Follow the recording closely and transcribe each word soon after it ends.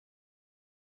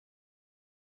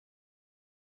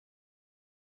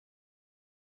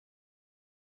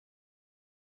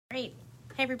Great.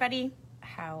 Hey everybody,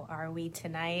 how are we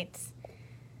tonight?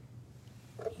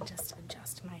 Let me just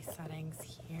adjust my settings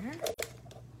here.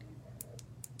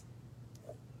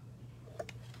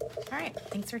 All right,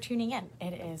 thanks for tuning in.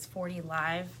 It is 40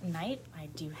 Live night. I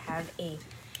do have a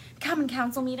Common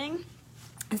Council meeting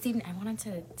this evening. I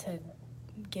wanted to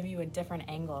give you a different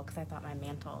angle because I thought my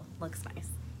mantle looks nice.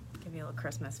 Give you a little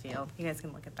Christmas feel. You guys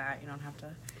can look at that. You don't have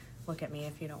to look at me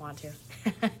if you don't want to.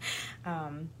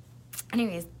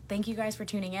 Anyways, thank you guys for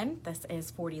tuning in. This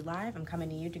is 40 Live. I'm coming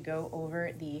to you to go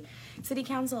over the City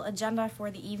Council agenda for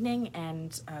the evening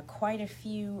and quite a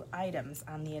few items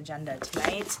on the agenda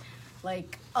tonight.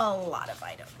 Like a lot of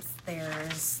items.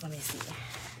 There's, let me see,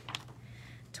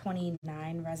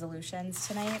 29 resolutions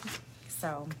tonight.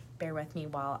 So bear with me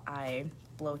while I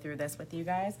blow through this with you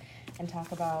guys and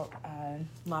talk about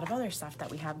a lot of other stuff that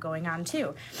we have going on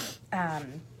too.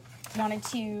 Wanted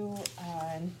to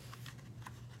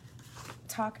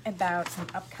talk about some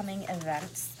upcoming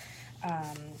events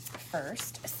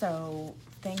first. So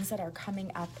things that are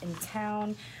coming up in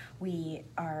town. We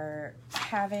are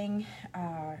having,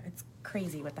 it's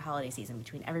crazy with the holiday season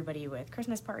between everybody with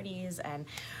Christmas parties and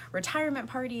retirement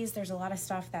parties. There's a lot of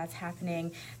stuff that's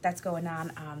happening, that's going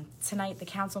on. Tonight, the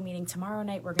council meeting. Tomorrow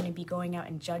night, we're going to be going out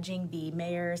and judging the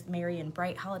Mayor's Merry and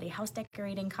Bright Holiday House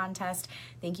Decorating Contest.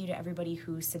 Thank you to everybody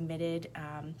who submitted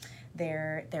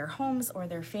their homes or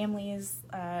their families'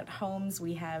 homes.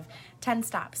 We have 10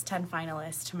 stops, 10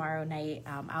 finalists tomorrow night.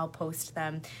 I'll post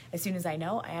them as soon as I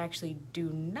know. I actually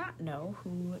do not know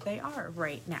who they are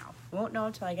right now. Won't know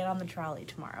until I get on the trolley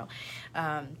tomorrow.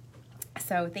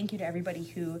 So thank you to everybody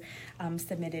who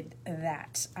submitted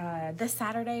that. This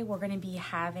Saturday, we're going to be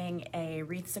having a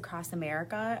Wreaths Across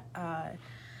America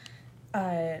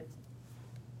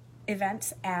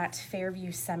event at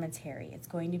Fairview Cemetery. It's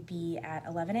going to be at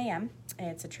 11 a.m.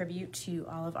 It's a tribute to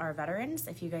all of our veterans.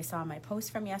 If you guys saw my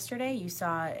post from yesterday, you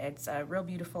saw it's a real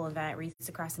beautiful event, Wreaths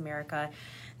Across America.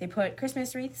 They put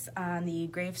Christmas wreaths on the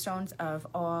gravestones of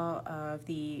all of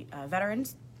the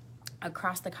veterans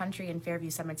across the country, and Fairview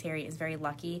Cemetery is very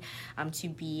lucky to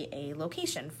be a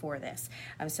location for this.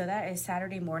 So that is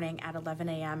Saturday morning at 11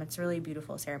 a.m. It's a really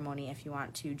beautiful ceremony. If you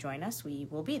want to join us, we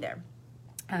will be there.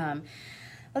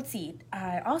 Let's see,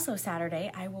 also Saturday,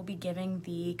 I will be giving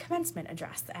the commencement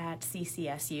address at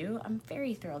CCSU. I'm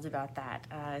very thrilled about that.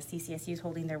 CCSU is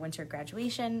holding their winter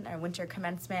graduation, or winter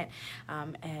commencement,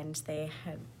 and they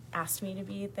had asked me to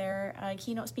be their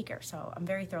keynote speaker. So I'm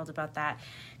very thrilled about that.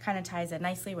 Kind of ties in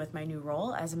nicely with my new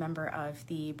role as a member of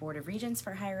the Board of Regents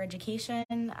for Higher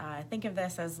Education. Think of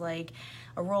this as like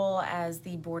a role as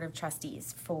the Board of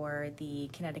Trustees for the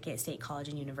Connecticut State College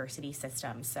and University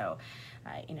system. So,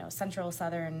 Central,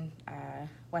 Southern,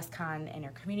 WestCon, and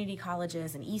our community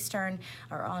colleges and Eastern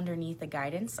are all underneath the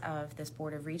guidance of this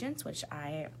Board of Regents, which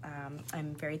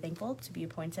I'm very thankful to be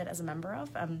appointed as a member of.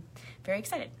 I'm very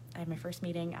excited. I have my first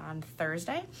meeting on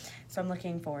Thursday, so I'm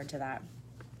looking forward to that.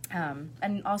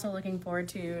 And also looking forward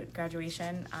to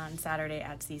graduation on Saturday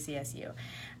at CCSU.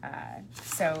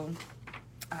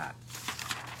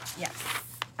 Yes.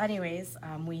 Anyways,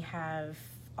 we have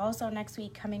also next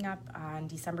week coming up on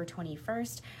December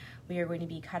 21st, we are going to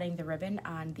be cutting the ribbon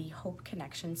on the Hope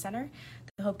Connection Center.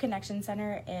 The Hope Connection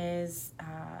Center is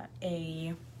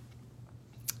a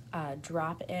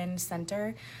drop-in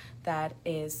center that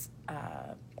is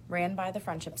ran by the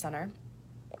Friendship Center.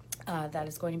 That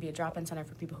is going to be a drop-in center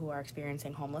for people who are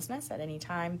experiencing homelessness at any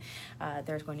time.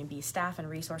 There's going to be staff and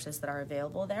resources that are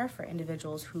available there for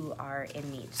individuals who are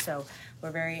in need. So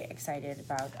we're very excited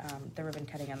about the ribbon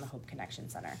cutting on the Hope Connection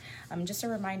Center. Just a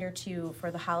reminder too,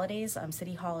 for the holidays,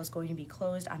 City Hall is going to be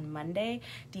closed on Monday,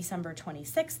 December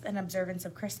 26th in observance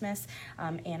of Christmas,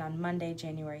 and on Monday,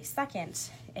 January 2nd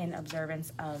in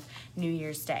observance of New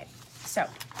Year's Day. So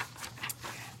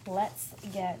let's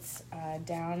get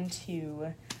down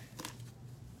to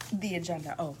the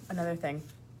agenda. Oh, another thing,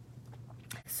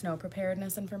 snow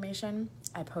preparedness information.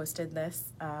 I posted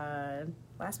this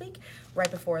last week,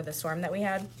 right before the storm that we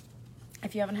had.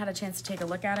 If you haven't had a chance to take a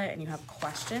look at it and you have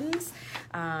questions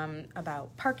about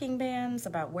parking bans,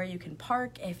 about where you can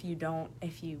park if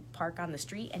you park on the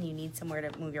street and you need somewhere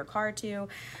to move your car to,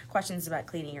 questions about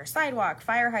cleaning your sidewalk,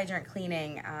 fire hydrant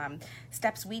cleaning,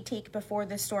 steps we take before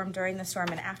the storm, during the storm,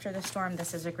 and after the storm,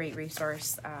 this is a great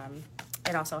resource.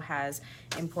 It also has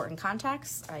important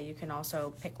contacts. You can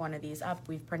also pick one of these up.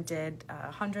 We've printed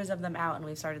hundreds of them out, and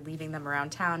we've started leaving them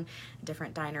around town,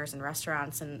 different diners and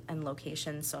restaurants and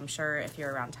locations. So I'm sure if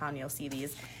you're around town, you'll see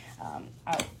these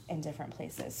out in different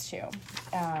places too.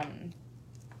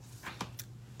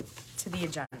 To the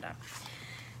agenda.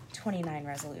 29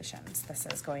 resolutions. This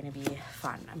is going to be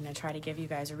fun. I'm going to try to give you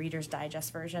guys a Reader's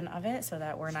Digest version of it so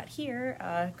that we're not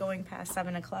here going past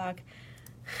 7 o'clock.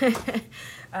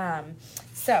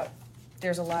 So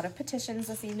there's a lot of petitions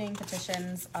this evening.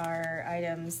 Petitions are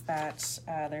items that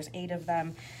there's 8 of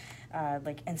them,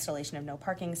 like installation of no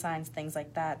parking signs, things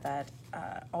like that, that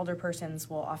alderpersons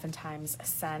will oftentimes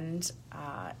send,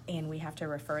 and we have to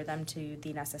refer them to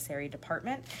the necessary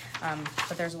department.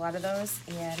 But there's a lot of those,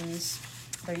 and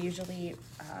they're usually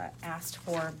asked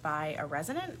for by a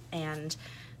resident, and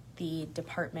the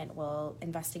department will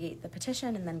investigate the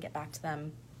petition and then get back to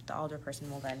them. The alderperson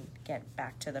will then get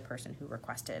back to the person who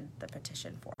requested the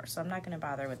petition for. So I'm not going to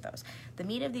bother with those. The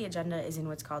meat of the agenda is in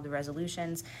what's called the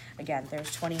resolutions. Again,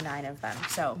 there's 29 of them,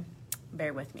 so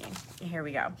bear with me. Here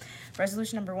we go.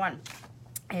 Resolution number 1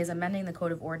 is amending the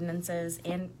Code of Ordinances,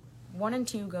 and 1 and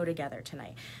 2 go together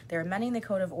tonight. They're amending the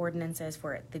Code of Ordinances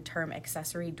for the term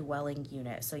accessory dwelling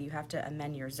unit. So you have to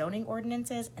amend your zoning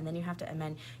ordinances, and then you have to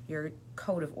amend your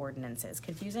Code of Ordinances.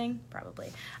 Confusing?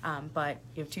 Probably. But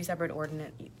you have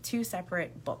two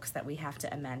separate books that we have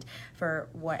to amend for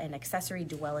what an accessory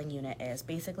dwelling unit is.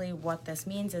 Basically, what this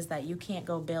means is that you can't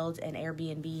go build an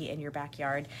Airbnb in your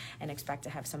backyard and expect to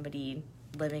have somebody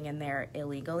living in there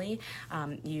illegally.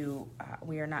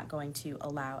 We are not going to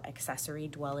allow accessory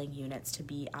dwelling units to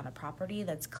be on a property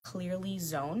that's clearly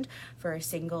zoned for a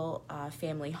single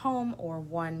family home or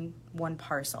one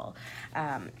parcel.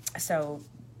 So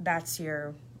that's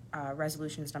your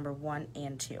resolutions number 1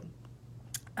 and 2.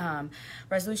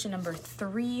 Resolution number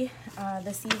 3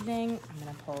 this evening, I'm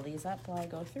going to pull these up while I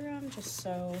go through them just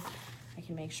so I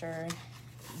can make sure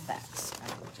that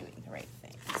I'm doing the right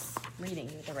things, reading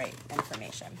you the right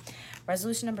information.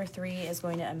 Resolution number 3 is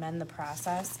going to amend the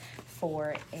process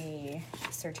for a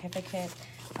certificate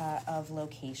of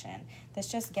location. This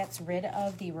just gets rid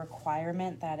of the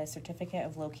requirement that a certificate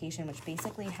of location, which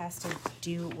basically has to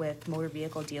do with motor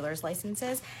vehicle dealers'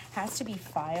 licenses, has to be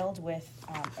filed with,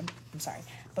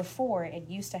 before it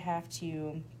used to have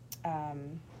to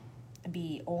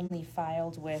be only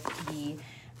filed with the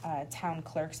town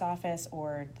clerk's office,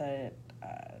 or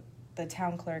the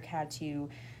town clerk had to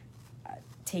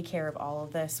take care of all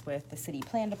of this with the city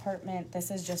plan department.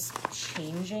 This is just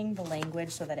changing the language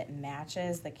so that it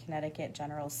matches the Connecticut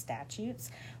general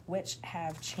statutes, which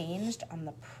have changed on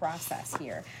the process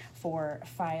here for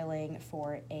filing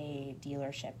for a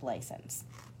dealership license.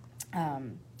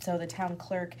 So the town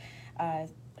clerk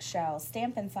shall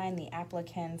stamp and sign the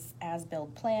applicant's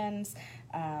as-built plans,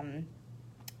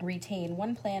 retain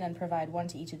 1 plan and provide 1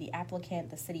 to each of the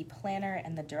applicant, the city planner,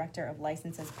 and the director of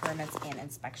licenses, permits, and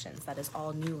inspections. That is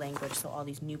all new language, so all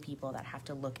these new people that have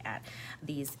to look at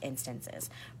these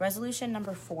instances. Resolution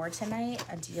number 4 tonight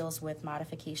deals with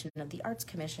modification of the Arts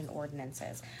Commission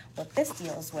ordinances. What this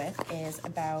deals with is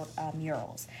about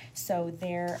murals. So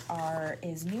there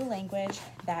is new language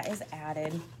that is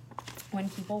added when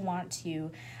people want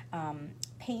to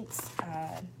paint.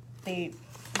 They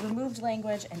removed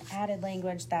language and added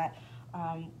language that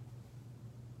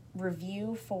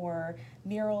review for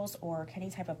murals or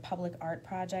any type of public art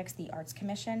projects. The Arts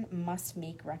Commission must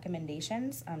make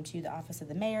recommendations to the Office of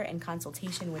the Mayor in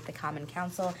consultation with the Common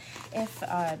Council if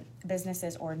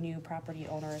businesses or new property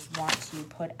owners want to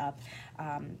put up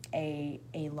a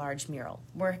large mural.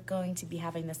 We're going to be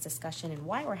having this discussion, and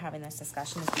why we're having this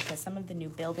discussion is because some of the new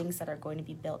buildings that are going to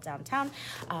be built downtown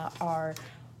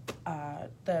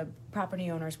the property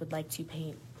owners would like to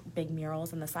paint big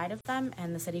murals on the side of them,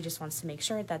 and the city just wants to make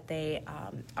sure that they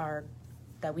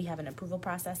that we have an approval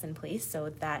process in place so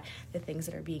that the things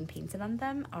that are being painted on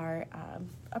them are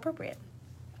appropriate.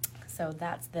 So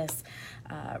that's this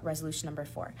resolution number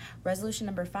 4. Resolution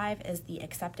number 5 is the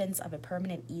acceptance of a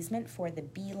permanent easement for the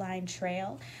Beeline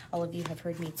Trail. All of you have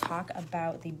heard me talk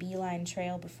about the Beeline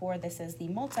Trail before. This is the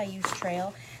multi-use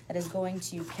trail that is going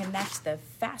to connect the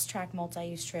Fast Track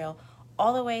multi-use trail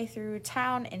all the way through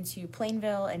town into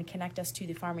Plainville and connect us to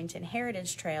the Farmington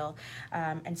Heritage Trail.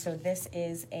 And so this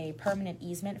is a permanent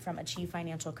easement from Achieve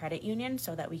Financial Credit Union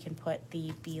so that we can put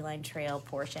the Beeline Trail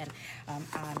portion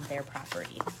on their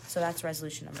property. So that's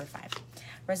resolution number 5.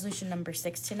 Resolution number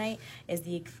 6 tonight is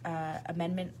the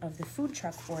amendment of the food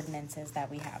truck ordinances that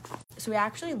we have. So we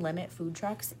actually limit food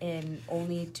trucks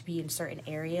only to be in certain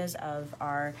areas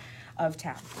of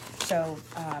town. So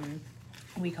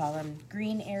we call them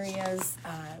green areas.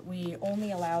 We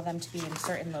only allow them to be in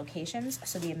certain locations.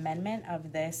 So the amendment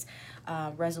of this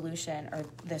resolution or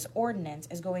this ordinance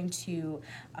is going to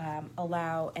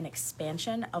allow an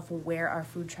expansion of where our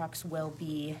food trucks will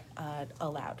be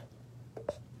allowed.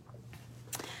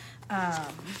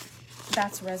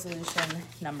 That's resolution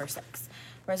number 6.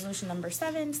 Resolution number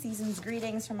 7, season's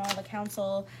greetings from all the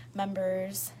council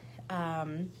members.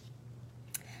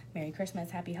 Merry Christmas,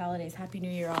 Happy Holidays, Happy New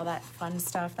Year, all that fun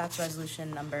stuff. That's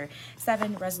resolution number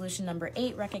 7. Resolution number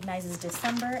 8 recognizes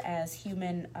December as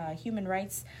Human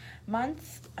Rights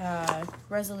Month.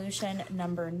 Resolution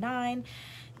number 9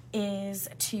 is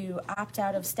to opt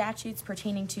out of statutes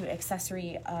pertaining to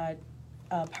accessory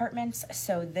apartments.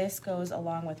 So this goes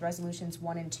along with resolutions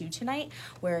 1 and 2 tonight,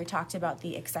 where I talked about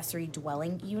the accessory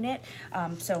dwelling unit.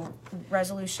 So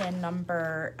resolution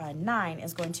number 9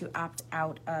 is going to opt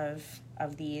out of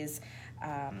these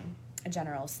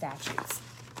general statutes.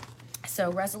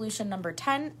 So resolution number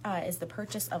 10 is the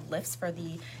purchase of lifts for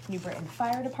the New Britain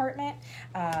Fire Department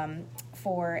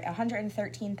for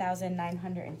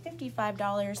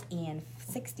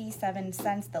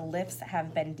 $113,955.67. The lifts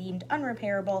have been deemed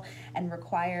unrepairable and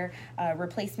require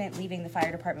replacement, leaving the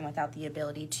fire department without the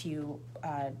ability to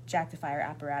jack the fire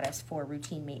apparatus for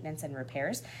routine maintenance and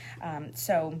repairs.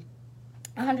 So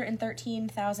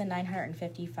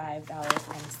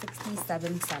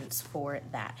 $113,955.67 for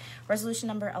that. Resolution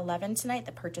number 11 tonight,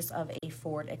 the purchase of a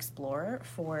Ford Explorer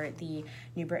for the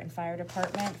New Britain Fire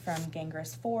Department from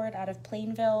Gangres Ford out of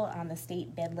Plainville on the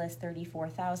state bid list,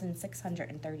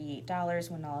 $34,638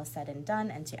 when all is said and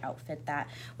done, and to outfit that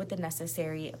with the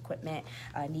necessary equipment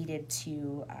needed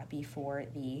to be for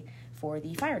the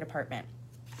fire department.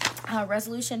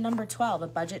 Resolution number 12, a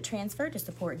budget transfer to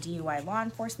support DUI law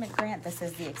enforcement grant. This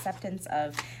is the acceptance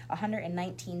of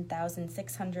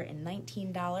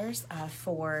 $119,619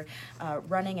 for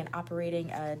running and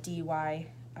operating a DUI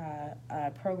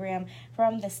program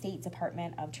from the State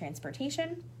Department of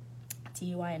Transportation,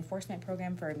 DUI enforcement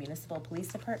program for municipal police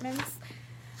departments.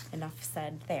 Enough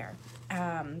said there.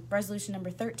 Resolution number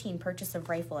 13, purchase of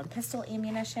rifle and pistol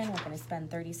ammunition. We're going to spend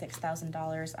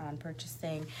 $36,000 on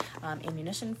purchasing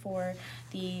ammunition for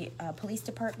the police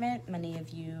department. Many of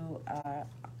you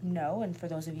know, and for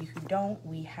those of you who don't,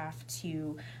 we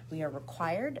are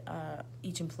required,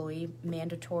 each employee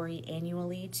mandatory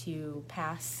annually to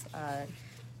pass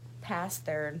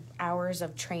their hours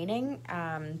of training,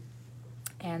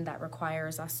 and that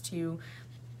requires us to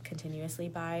continuously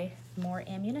buy more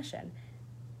ammunition.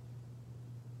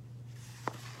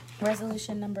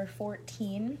 Resolution number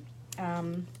 14.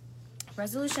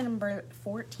 Resolution number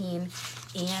 14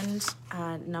 and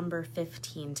number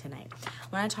 15 tonight. I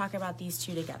want to talk about these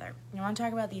two together. I want to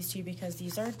talk about these two because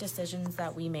these are decisions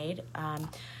that we made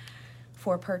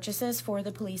for purchases for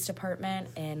the police department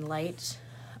in light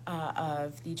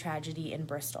of the tragedy in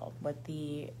Bristol with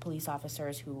the police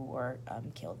officers who were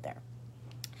killed there.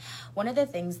 One of the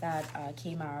things that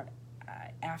came out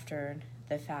after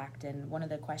the fact, and one of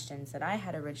the questions that I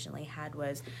had originally had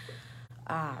was,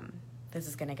 this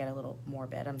is going to get a little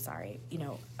morbid, I'm sorry,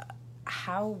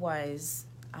 how was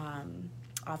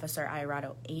Officer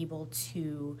Iorato able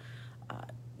to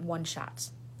one shot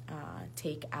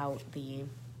take out the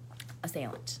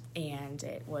assailant? And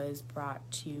it was brought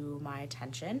to my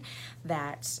attention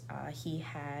that he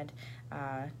had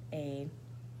a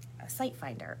sight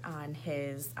finder on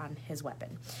his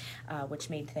weapon,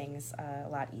 which made things a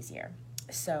lot easier.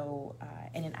 So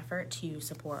in an effort to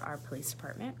support our police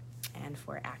department and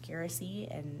for accuracy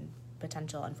in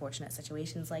potential unfortunate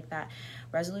situations like that,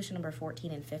 resolution number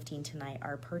 14 and 15 tonight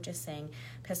are purchasing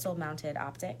pistol-mounted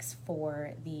optics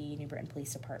for the New Britain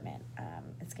Police Department.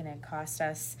 It's going to cost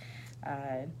us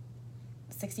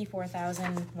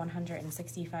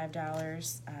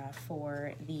 $64,165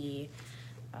 for the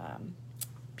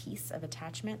piece of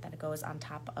attachment that goes on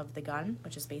top of the gun,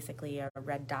 which is basically a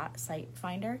red dot sight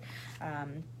finder.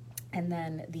 And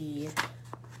then the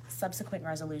subsequent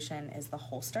resolution is the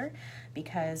holster.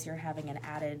 Because you're having an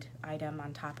added item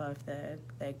on top of the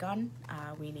gun,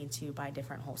 we need to buy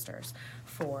different holsters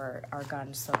for our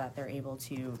guns so that they're able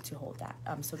to hold that.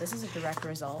 So this is a direct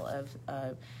result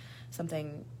of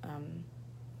something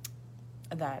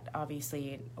that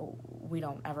obviously we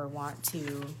don't ever want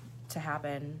to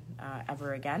happen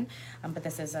ever again, but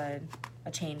this is a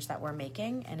change that we're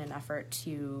making in an effort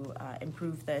to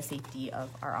improve the safety of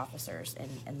our officers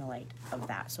in the light of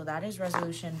that. So that is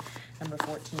resolution number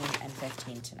 14 and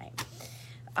 15 tonight.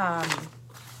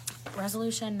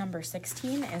 Resolution number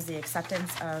 16 is the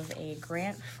acceptance of a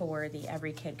grant for the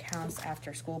Every Kid Counts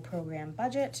after school program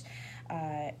budget,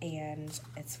 and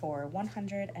it's for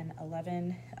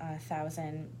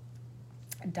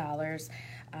 $111,000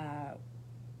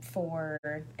 for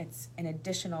it's in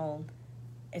addition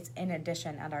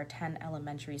at our 10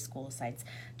 elementary school sites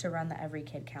to run the Every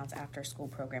Kid Counts after school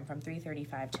program from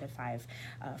 3:35 to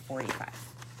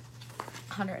 5:45.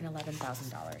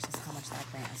 $111,000 is how much that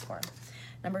grant is for.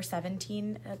 Number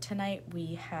 17 tonight,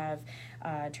 we have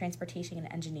transportation and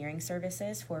engineering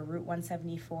services for Route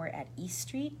 174 at East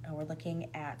Street. We're looking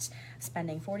at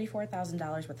spending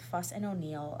 $44,000 with Fuss and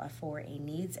O'Neill for a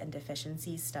needs and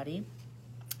deficiencies study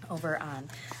over on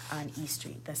East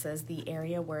Street. This is the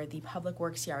area where the Public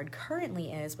Works Yard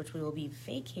currently is, which we will be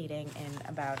vacating in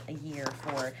about a year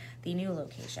for the new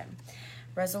location.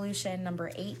 Resolution number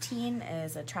 18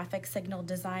 is a traffic signal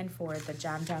design for the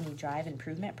John Downey Drive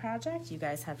Improvement Project. You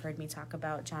guys have heard me talk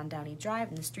about John Downey Drive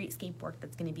and the streetscape work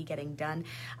that's going to be getting done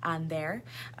on there.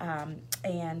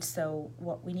 And so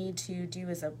what we need to do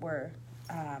is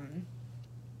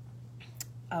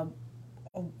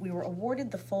we were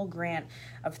awarded the full grant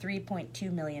of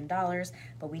 $3.2 million,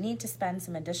 but we need to spend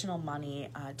some additional money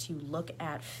to look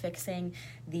at fixing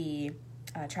the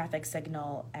traffic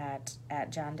signal at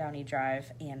John Downey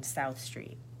Drive and South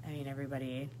Street. I mean,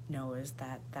 everybody knows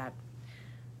that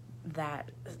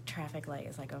traffic light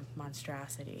is like a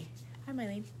monstrosity. Hi,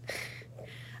 Mylene.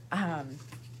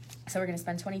 So we're going to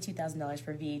spend $22,000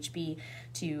 for VHB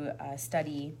to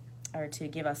study or to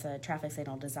give us a traffic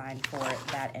signal design for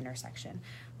that intersection.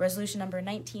 Resolution number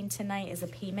 19 tonight is a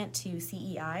payment to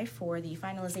CEI for the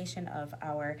finalization of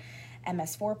our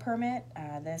MS4 permit.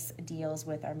 This deals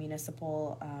with our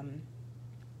municipal,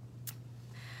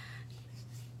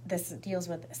 this deals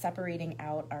with separating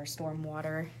out our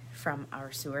stormwater from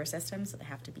our sewer systems. So they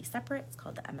have to be separate. It's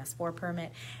called the MS4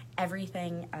 permit.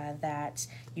 Everything that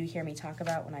you hear me talk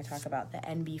about when I talk about the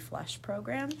NB Flush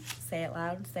program, say it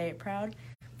loud, say it proud,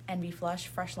 NB Flush,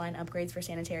 fresh line upgrades for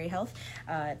sanitary health,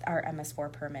 our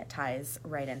MS4 permit ties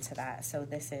right into that. So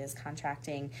this is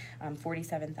contracting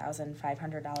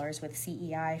 $47,500 with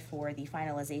CEI for the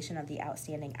finalization of the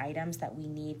outstanding items that we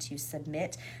need to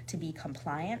submit to be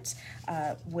compliant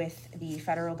with the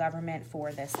federal government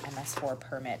for this MS4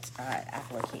 permit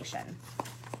application.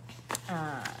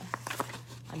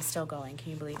 I'm still going.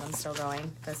 Can you believe I'm still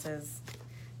going? This is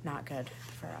not good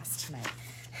for us tonight.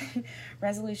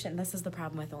 Resolution, this is the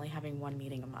problem with only having one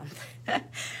meeting a month.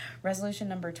 Resolution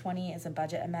number 20 is a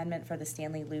budget amendment for the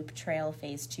Stanley Loop Trail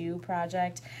Phase 2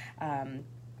 project.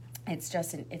 It's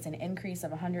an increase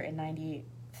of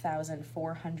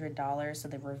 $190,400. So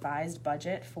the revised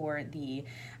budget for the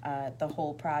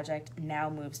whole project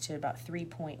now moves to about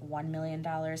 $3.1 million.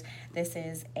 This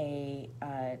is a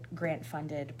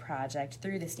grant-funded project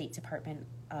through the State Department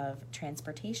of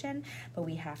Transportation, but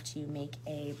we have to make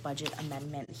a budget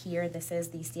amendment here. This is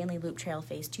the Stanley Loop Trail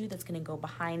Phase 2 that's going to go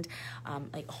behind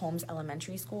like Holmes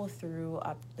Elementary School through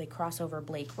up the crossover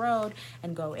Blake Road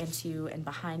and go into and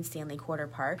behind Stanley Quarter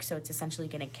Park. So it's essentially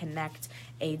going to connect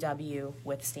AW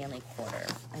with Stanley Quarter,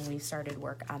 and we started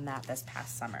work on that this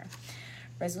past summer.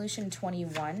 Resolution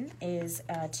 21 is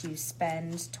to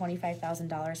spend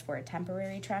 $25,000 for a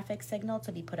temporary traffic signal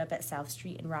to be put up at South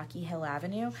Street and Rocky Hill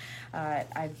Avenue.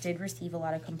 I did receive a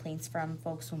lot of complaints from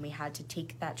folks when we had to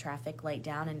take that traffic light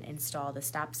down and install the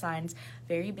stop signs.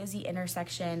 Very busy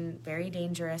intersection, very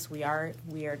dangerous. We are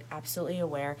absolutely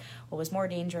aware. What was more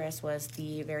dangerous was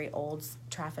the very old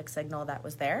traffic signal that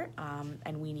was there,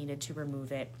 and we needed to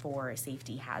remove it for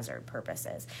safety hazard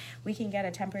purposes. We can get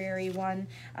a temporary one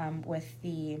with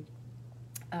the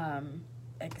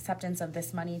acceptance of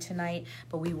this money tonight,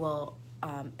 but we will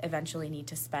eventually need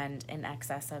to spend in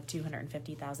excess of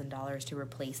 $250,000 to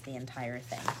replace the entire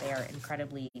thing. They are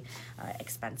incredibly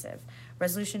expensive.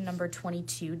 Resolution number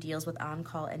 22 deals with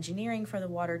on-call engineering for the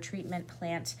water treatment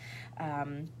plant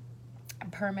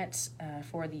permits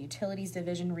for the Utilities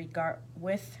Division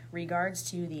with regards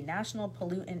to the National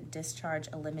Pollutant Discharge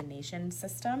Elimination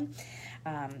System.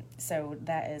 So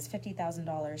that is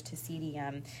 $50,000 to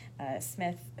CDM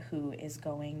Smith, who is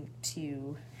going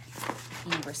to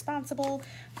be responsible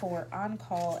for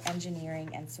on-call engineering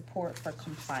and support for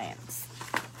compliance.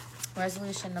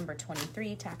 Resolution number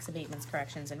 23, tax abatements,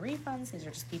 corrections, and refunds. These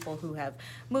are just people who have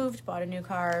moved, bought a new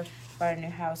car, bought a new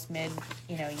house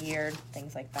mid-year,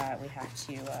 things like that. We have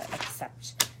to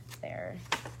accept their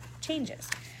changes.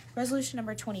 Resolution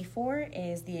number 24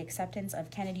 is the acceptance of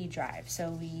Kennedy Drive. So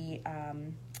we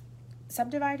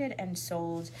subdivided and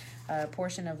sold a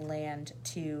portion of land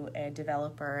to a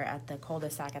developer at the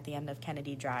cul-de-sac at the end of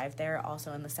Kennedy Drive. They're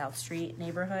also in the South Street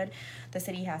neighborhood. The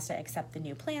city has to accept the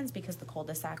new plans because the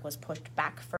cul-de-sac was pushed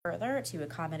back further to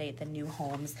accommodate the new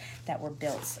homes that were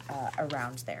built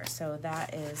around there. So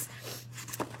that is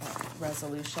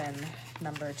resolution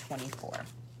number 24.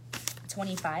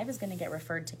 25 is going to get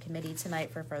referred to committee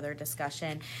tonight for further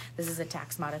discussion. This is a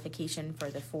tax modification for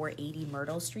the 480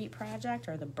 Myrtle Street project,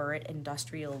 or the Burritt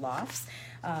Industrial Lofts.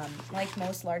 Like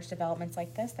most large developments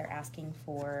like this, they're asking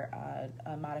for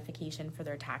a modification for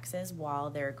their taxes while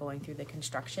they're going through the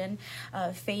construction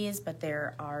phase, but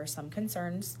there are some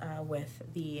concerns with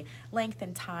the length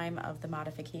and time of the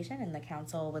modification, and the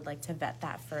council would like to vet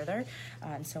that further,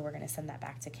 and so we're going to send that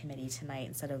back to committee tonight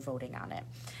instead of voting on it.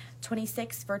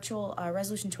 26 virtual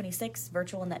resolution 26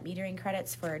 virtual net metering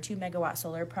credits for a 2 megawatt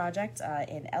solar project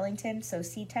in Ellington. So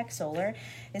C-Tech Solar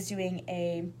is doing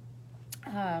a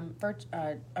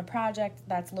project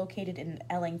that's located in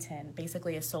Ellington,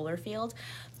 basically a solar field.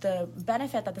 The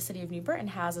benefit that the city of New Britain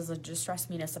has as a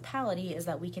distressed municipality is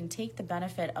that we can take the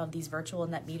benefit of these virtual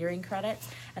net metering credits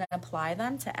and apply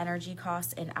them to energy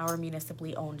costs in our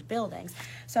municipally owned buildings.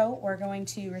 So we're going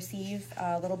to receive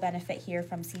a little benefit here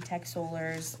from C-Tech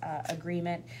Solar's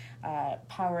agreement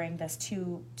powering this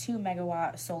 2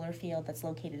 megawatt solar field that's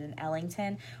located in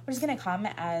Ellington, which is going to come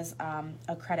as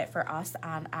a credit for us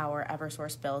on our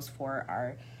Eversource bills for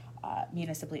our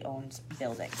municipally owned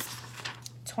buildings.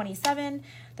 27,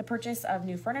 the purchase of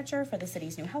new furniture for the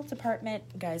city's new health department.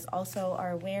 You guys also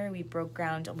are aware we broke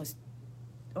ground almost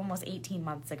 18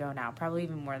 months ago now, probably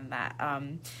even more than that.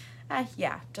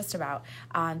 Yeah, just about,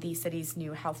 on the city's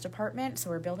new health department. So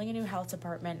we're building a new health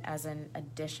department as an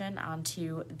addition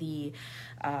onto the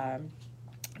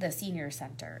senior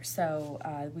center. So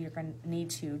we are going to need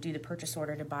to do the purchase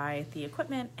order to buy the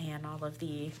equipment and all of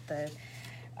the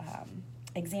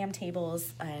exam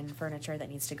tables and furniture that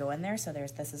needs to go in there. So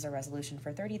this is a resolution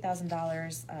for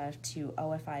 $30,000 to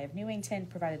OFI of Newington,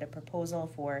 provided a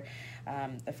proposal for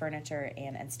the furniture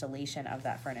and installation of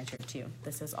that furniture too.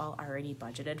 This is all already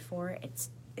budgeted for. It's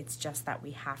just that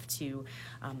we have to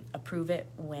approve it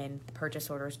when the purchase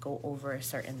orders go over a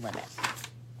certain limit.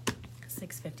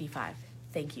 6:55.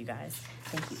 Thank you guys.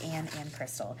 Thank you, Ann and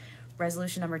Crystal.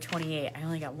 Resolution number 28, I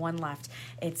only got one left.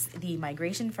 It's the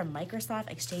migration from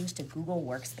Microsoft Exchange to Google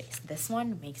Workspace. This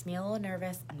one makes me a little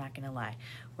nervous, I'm not gonna lie.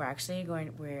 We are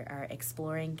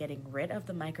exploring getting rid of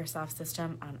the Microsoft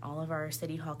system on all of our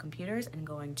City Hall computers and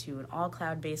going to an all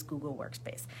cloud-based Google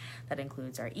Workspace. That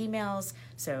includes our emails,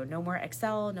 so no more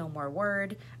Excel, no more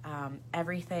Word,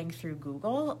 everything through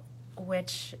Google,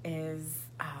 which is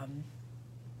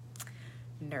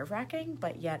nerve-wracking,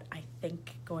 but yet I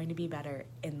think going to be better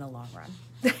in the long run.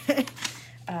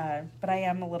 But I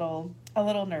am a little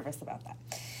nervous about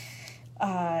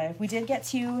that. We did get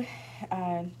two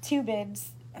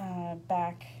bids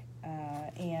back,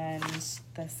 and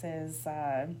this is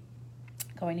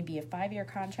going to be a 5-year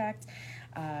contract.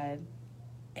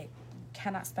 It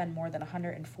cannot spend more than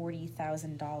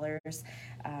 $140,000,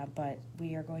 but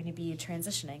we are going to be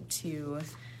transitioning to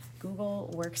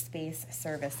Google Workspace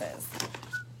Services.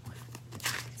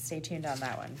 Stay tuned on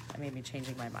that one. I may be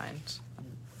changing my mind.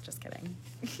 I'm just kidding.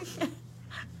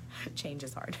 Change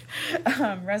is hard.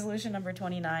 Resolution number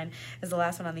 29 is the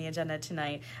last one on the agenda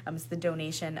tonight. It's the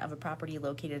donation of a property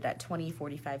located at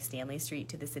 2045 Stanley Street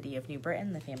to the city of New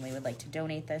Britain. The family would like to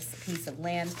donate this piece of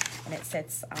land, and it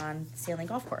sits on Stanley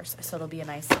Golf Course, so it'll be a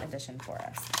nice addition for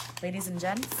us. Ladies and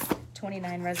gents,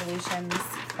 29 resolutions.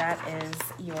 That is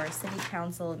your city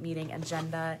council meeting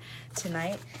agenda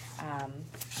tonight. I'm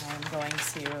going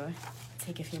to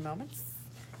take a few moments,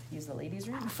 use the ladies'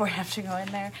 room before I have to go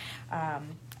in there.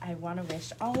 I want to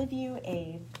wish all of you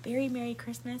a very Merry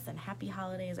Christmas and Happy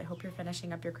Holidays. I hope you're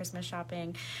finishing up your Christmas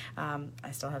shopping.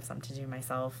 I still have some to do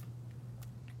myself,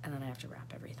 and then I have to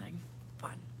wrap everything.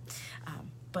 Fun.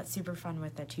 But super fun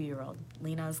with the 2-year-old.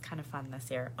 Lena's kind of fun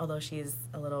this year, although she's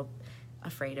a little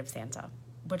afraid of Santa,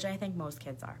 which I think most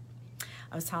kids are.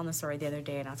 I was telling the story the other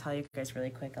day, and I'll tell you guys really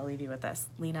quick. I'll leave you with this.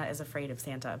 Lena is afraid of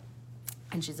Santa,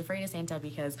 and she's afraid of Santa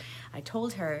because I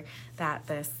told her that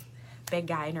this big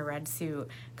guy in a red suit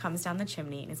comes down the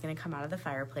chimney and he's going to come out of the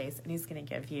fireplace and he's going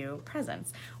to give you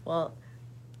presents. Well,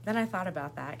 then I thought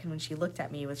about that, and when she looked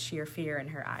at me with sheer fear in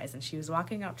her eyes, and she was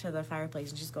walking up to the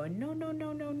fireplace and she's going, no, no,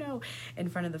 no, no, no, in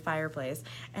front of the fireplace.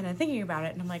 And I'm thinking about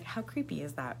it, and I'm like, how creepy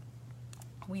is that?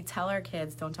 We tell our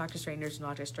kids, don't talk to strangers, don't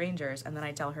talk to strangers, and then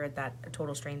I tell her that a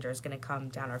total stranger is going to come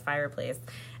down our fireplace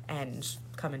and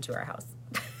come into our house.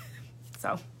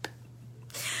 So,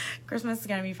 Christmas is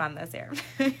going to be fun this year.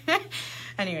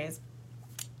 Anyways,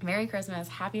 Merry Christmas,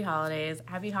 Happy Holidays,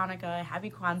 Happy Hanukkah,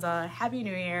 Happy Kwanzaa, Happy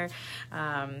New Year.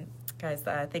 Guys,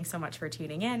 thanks so much for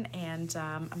tuning in, and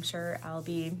I'm sure I'll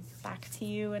be back to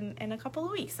you in a couple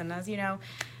of weeks. And as you know,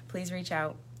 please reach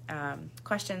out.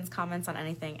 Questions, comments on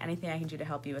anything I can do to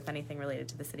help you with anything related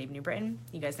to the city of New Britain.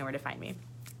 You guys know where to find me.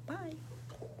 Bye.